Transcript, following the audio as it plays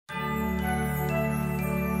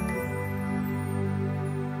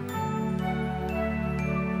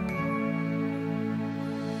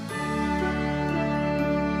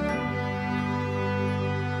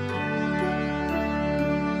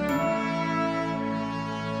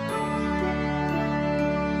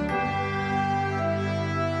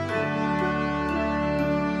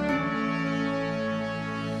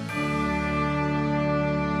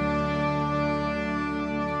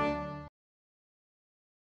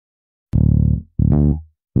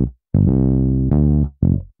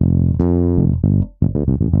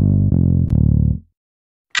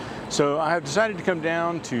So I have decided to come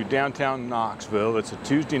down to downtown Knoxville. It's a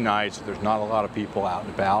Tuesday night, so there's not a lot of people out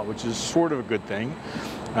and about, which is sort of a good thing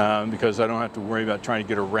because I don't have to worry about trying to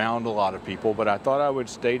get around a lot of people. But I thought I would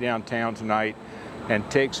stay downtown tonight and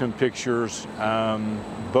take some pictures,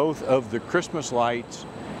 both of the Christmas lights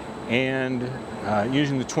and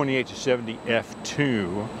using the 28-70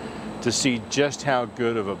 f2 to see just how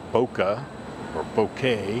good of a bokeh or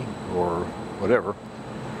bokeh or whatever.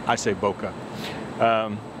 I say bokeh.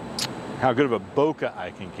 How good of a bokeh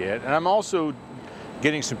I can get. And I'm also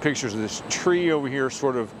getting some pictures of this tree over here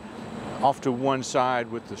sort of off to one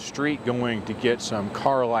side with the street going to get some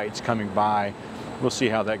car lights coming by. We'll see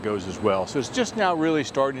how that goes as well. So it's just now really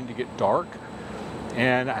starting to get dark.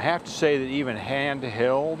 And I have to say that even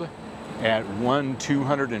handheld at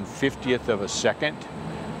 1/250th of a second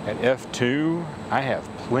at f2, I have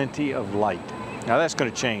plenty of light. Now that's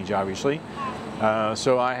going to change obviously.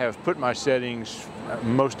 So I have put my settings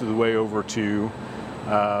most of the way over to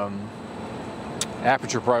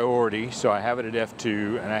aperture priority, so I have it at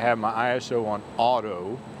f2 and I have my ISO on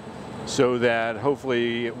auto so that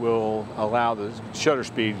hopefully it will allow the shutter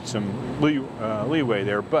speed some leeway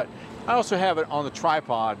there. But I also have it on the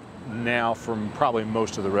tripod now from probably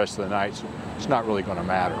most of the rest of the night, so it's not really going to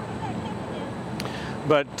matter.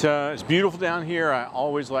 But it's beautiful down here. I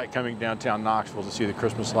always like coming downtown Knoxville to see the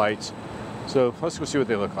Christmas lights. So let's go see what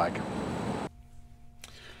they look like.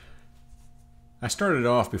 I started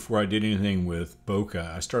off, before I did anything with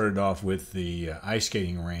bokeh, I started off with the ice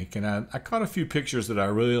skating rink, and I caught a few pictures that I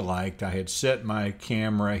really liked. I had set my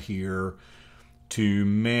camera here to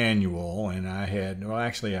manual, and I had, well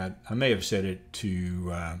actually I may have set it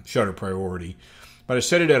to shutter priority, but I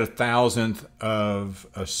set it at 1,000th of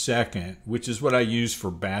a second, which is what I used for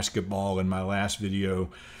basketball in my last video.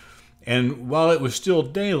 And while it was still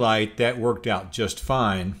daylight, that worked out just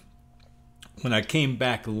fine. When I came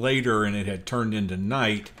back later and it had turned into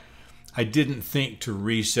night, I didn't think to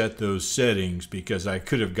reset those settings because I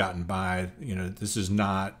could have gotten by. You know, this is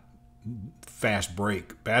not fast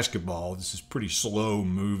break basketball. This is pretty slow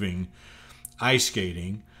moving ice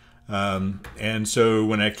skating. And so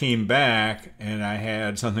when I came back and I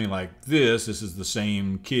had something like this is the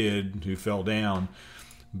same kid who fell down.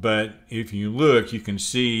 But if you look, you can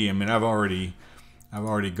see, I mean, I've already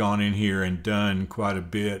gone in here and done quite a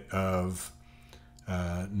bit of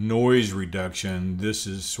noise reduction. This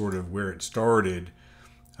is sort of where it started.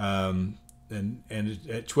 And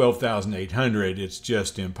at 12,800, it's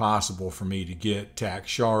just impossible for me to get tack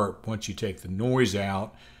sharp. Once you take the noise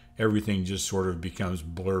out, everything just sort of becomes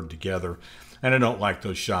blurred together. And I don't like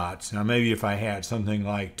those shots. Now, maybe if I had something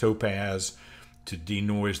like Topaz to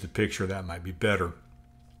denoise the picture, that might be better.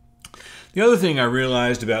 The other thing I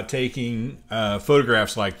realized about taking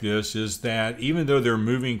photographs like this is that even though they're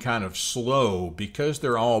moving kind of slow, because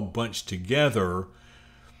they're all bunched together,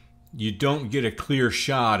 you don't get a clear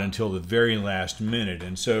shot until the very last minute.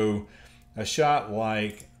 And so a shot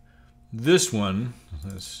like this one,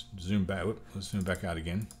 let's zoom back out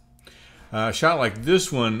again. A shot like this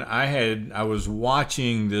one, I was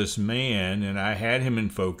watching this man and I had him in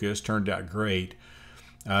focus, turned out great.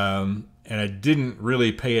 And I didn't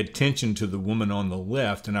really pay attention to the woman on the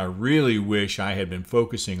left, and I really wish I had been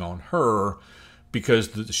focusing on her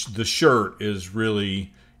because the shirt is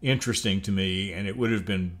really interesting to me, and it would have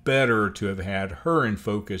been better to have had her in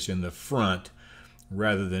focus in the front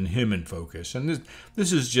rather than him in focus. And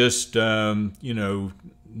this is just, you know,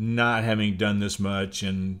 not having done this much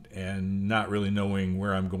and not really knowing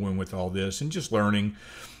where I'm going with all this and just learning.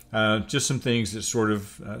 Just some things that sort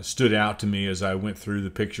of stood out to me as I went through the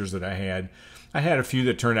pictures that I had. I had a few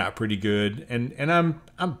that turned out pretty good, and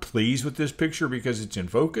I'm pleased with this picture because it's in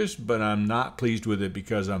focus, but I'm not pleased with it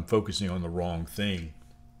because I'm focusing on the wrong thing.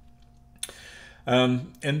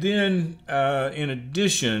 And then, in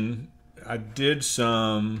addition, I did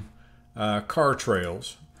some car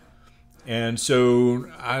trails. And so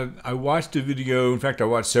I watched a video, in fact, I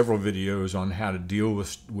watched several videos on how to deal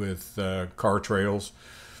with car trails.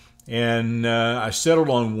 And I settled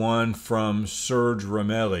on one from Serge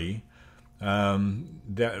Ramelli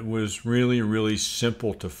that was really, really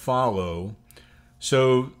simple to follow.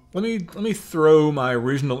 So let me throw my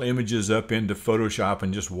original images up into Photoshop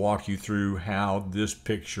and just walk you through how this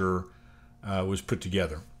picture was put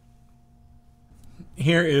together.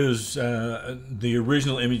 Here is the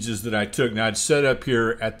original images that I took. Now I'd set up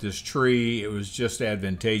here at this tree. It was just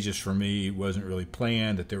advantageous for me. It wasn't really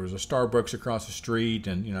planned that there was a Starbucks across the street,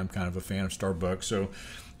 and you know I'm kind of a fan of Starbucks, so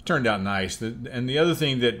it turned out nice. And the other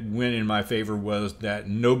thing that went in my favor was that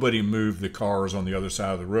nobody moved the cars on the other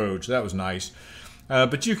side of the road, so that was nice.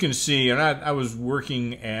 But you can see, and I was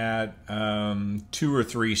working at 2 or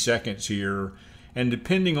 3 seconds here, and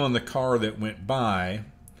depending on the car that went by,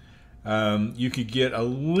 you could get a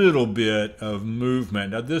little bit of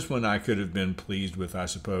movement. Now this one I could have been pleased with, I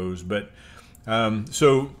suppose, but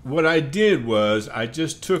so what I did was I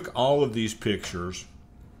just took all of these pictures.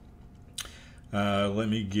 Let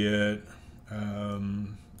me get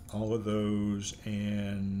all of those,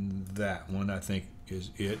 and that one I think is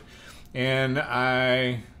it. And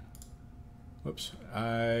I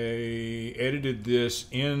edited this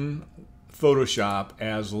in Photoshop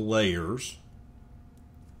as layers.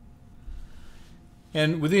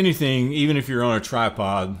 And with anything, even if you're on a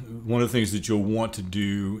tripod, one of the things that you'll want to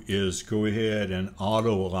do is go ahead and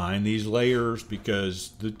auto align these layers, because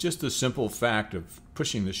just the simple fact of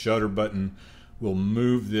pushing the shutter button will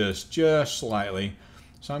move this just slightly.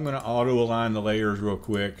 So I'm going to auto align the layers real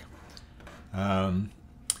quick.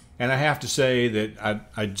 And I have to say that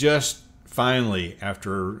I just finally,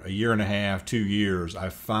 after a year and a half, 2 years, I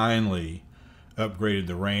finally upgraded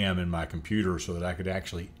the RAM in my computer so that I could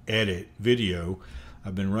actually edit video.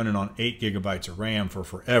 I've been running on 8 gigabytes of RAM for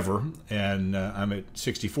forever, and I'm at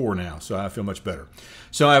 64 now, so I feel much better.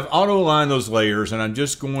 So I've auto-aligned those layers, and I'm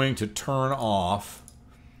just going to turn off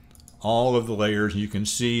all of the layers. You can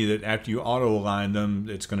see that after you auto-align them,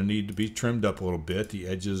 it's going to need to be trimmed up a little bit. The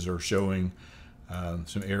edges are showing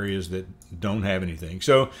some areas that don't have anything.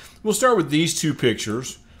 So we'll start with these two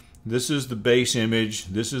pictures. This is the base image,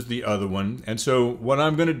 this is the other one. And so what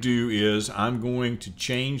I'm going to do is I'm going to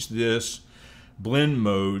change this blend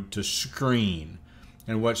mode to screen.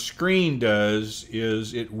 And what screen does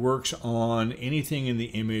is it works on anything in the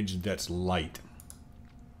image that's light.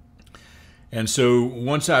 And so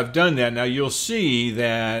once I've done that, now you'll see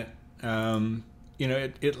that you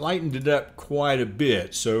know, it lightened it up quite a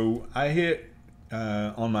bit. So I hit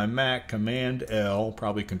on my Mac Command L,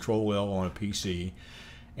 probably Control L on a PC,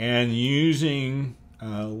 and using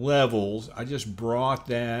levels, I just brought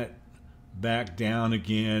that back down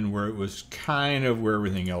again where it was kind of where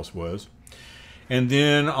everything else was. And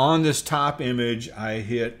then on this top image, I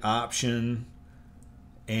hit Option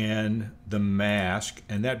and the mask,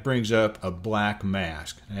 and that brings up a black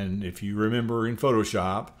mask. And if you remember in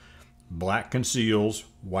Photoshop, black conceals,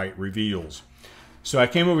 white reveals. So I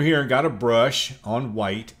came over here and got a brush on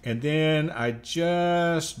white, and then I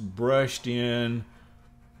just brushed in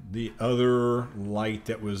the other light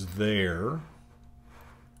that was there.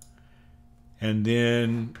 And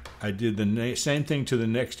then I did the same thing to the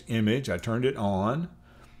next image. I turned it on.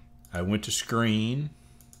 I went to screen.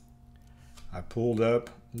 I pulled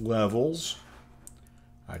up levels.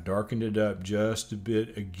 I darkened it up just a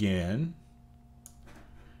bit again.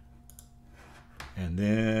 And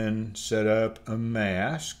then set up a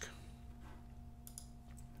mask.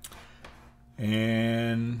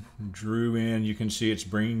 And drew in, you can see it's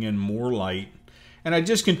bringing in more light. And I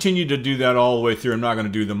just continued to do that all the way through. I'm not going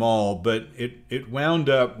to do them all, but it wound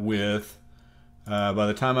up with, by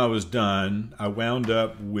the time I was done, I wound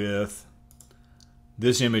up with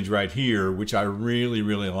this image right here, which I really,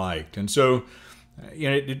 really liked. And so,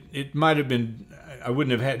 you know, it might have been, I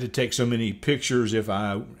wouldn't have had to take so many pictures if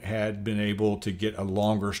I had been able to get a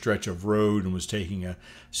longer stretch of road and was taking a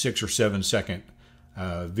 6 or 7 second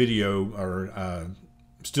video or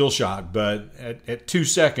still shot. But at 2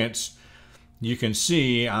 seconds, you can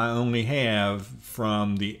see I only have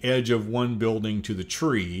from the edge of one building to the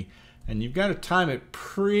tree, and you've got to time it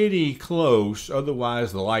pretty close,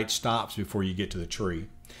 otherwise the light stops before you get to the tree.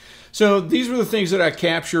 So these were the things that I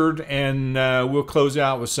captured, and we'll close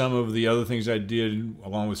out with some of the other things I did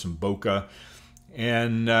along with some bokeh.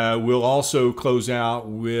 And we'll also close out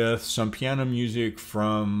with some piano music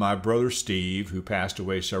from my brother Steve, who passed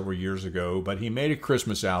away several years ago, but he made a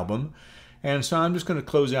Christmas album. And so I'm just going to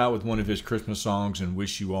close out with one of his Christmas songs and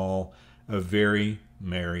wish you all a very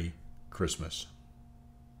Merry Christmas.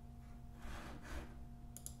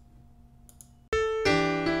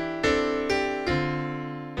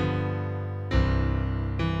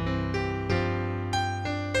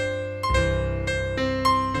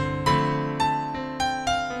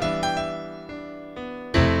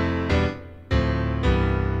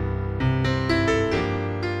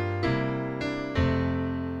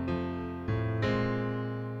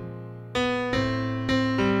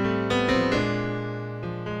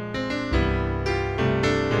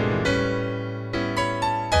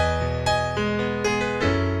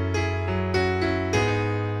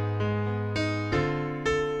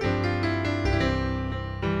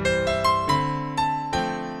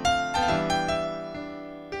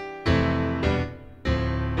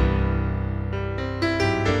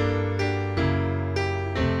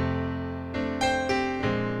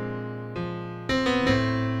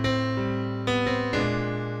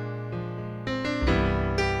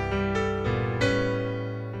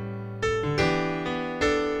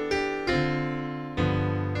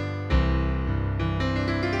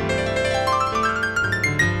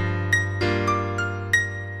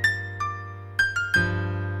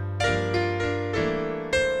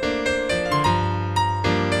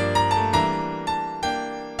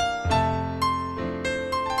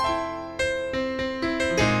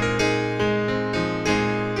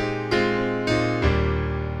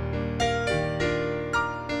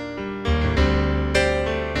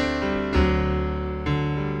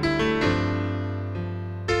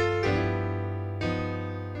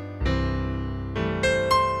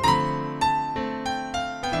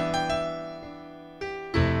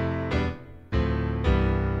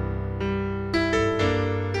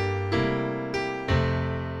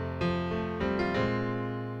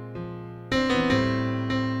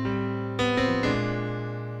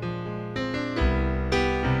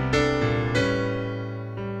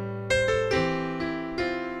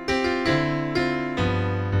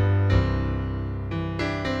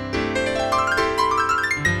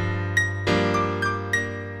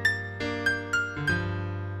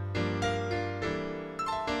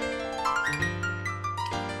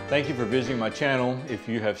 Thank you for visiting my channel. If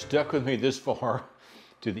you have stuck with me this far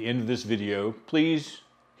to the end of this video, please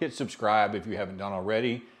hit subscribe if you haven't done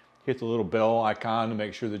already. Hit the little bell icon to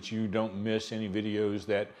make sure that you don't miss any videos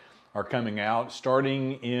that are coming out.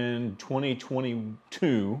 Starting in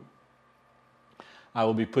 2022, I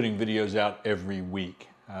will be putting videos out every week.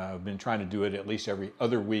 I've been trying to do it at least every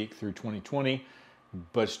other week through 2020,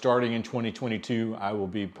 but starting in 2022, I will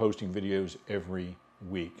be posting videos every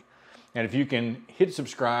week. And if you can hit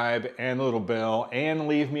subscribe and the little bell and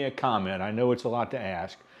leave me a comment, I know it's a lot to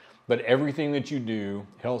ask, but everything that you do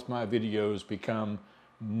helps my videos become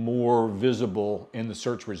more visible in the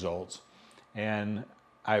search results, and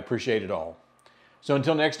I appreciate it all. So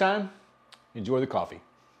until next time, enjoy the coffee.